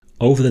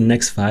Over the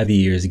next 5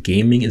 years,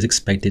 gaming is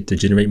expected to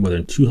generate more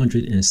than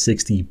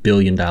 $260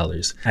 billion.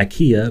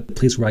 IKEA, the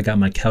place where I got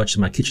my couch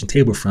and my kitchen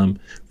table from,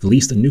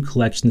 released a new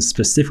collection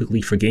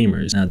specifically for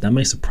gamers. Now, that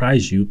might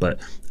surprise you, but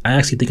I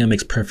actually think it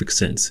makes perfect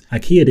sense.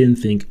 IKEA didn't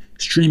think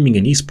streaming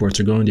and esports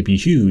are going to be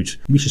huge.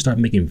 We should start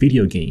making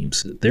video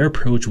games. Their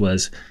approach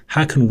was,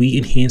 how can we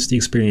enhance the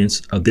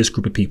experience of this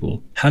group of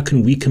people? How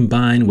can we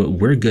combine what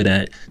we're good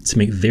at to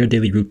make their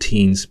daily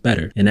routines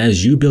better? And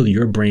as you build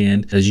your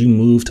brand, as you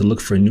move to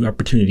look for new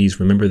opportunities,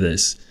 remember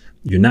this: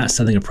 you're not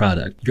selling a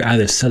product. You're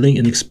either selling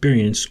an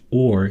experience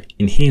or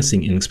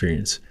enhancing an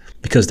experience,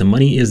 because the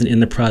money isn't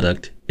in the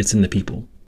product, it's in the people.